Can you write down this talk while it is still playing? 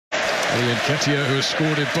And Ketia, who has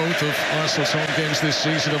scored in both of Arsenal's home games this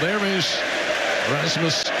season. And there is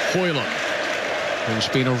Rasmus Hojlund, who's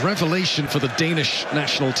been a revelation for the Danish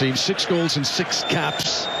national team. 6 goals and 6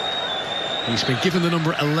 caps. He's been given the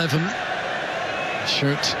number 11. A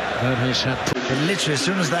shirt that has had... But literally, as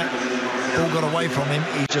soon as that ball got away from him,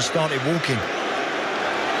 he just started walking.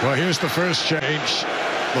 Well, here's the first change.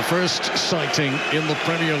 The first sighting in the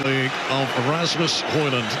Premier League of Rasmus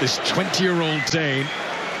Hojlund, this 20-year-old Dane,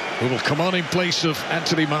 who will come on in place of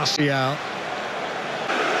Anthony Martial.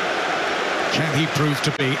 Can he prove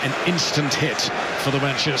to be an instant hit for the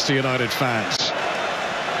Manchester United fans?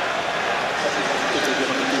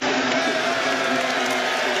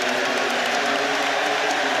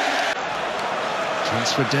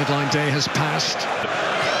 Transfer deadline day has passed.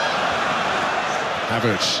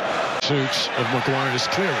 Havertz shoots of Maguire's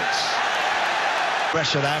clearance.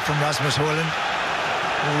 Pressure there from Rasmus Hojlund.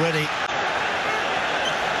 Already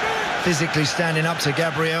physically standing up to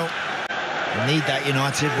Gabriel. You need that,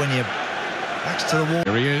 United, when you're backs to the wall.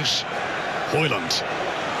 Here he is, Hojlund.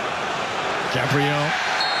 Gabriel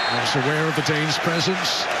was aware of the Danes'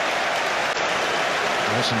 presence.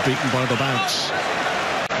 Wasn't beaten by the bounce.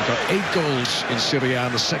 He got 8 goals in Serie A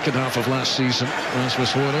in the second half of last season,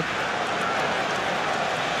 Rasmus Hojlund.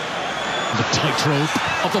 The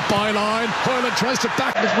tightrope of the byline. Hojlund tries to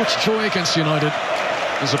back with much joy against United.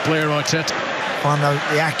 As a player, Arteta. Find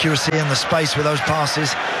the accuracy and the space with those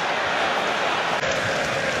passes.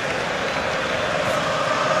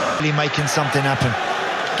 Really making something happen.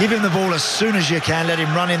 Give him the ball as soon as you can. Let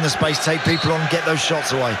him run in the space, take people on, and get those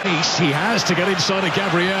shots away. He has to get inside of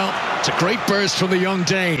Gabriel. It's a great burst from the young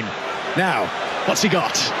Dane. Now, what's he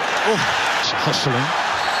got? Oh, hustling.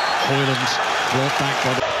 Hojlund brought back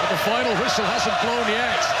by the final whistle hasn't blown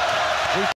yet.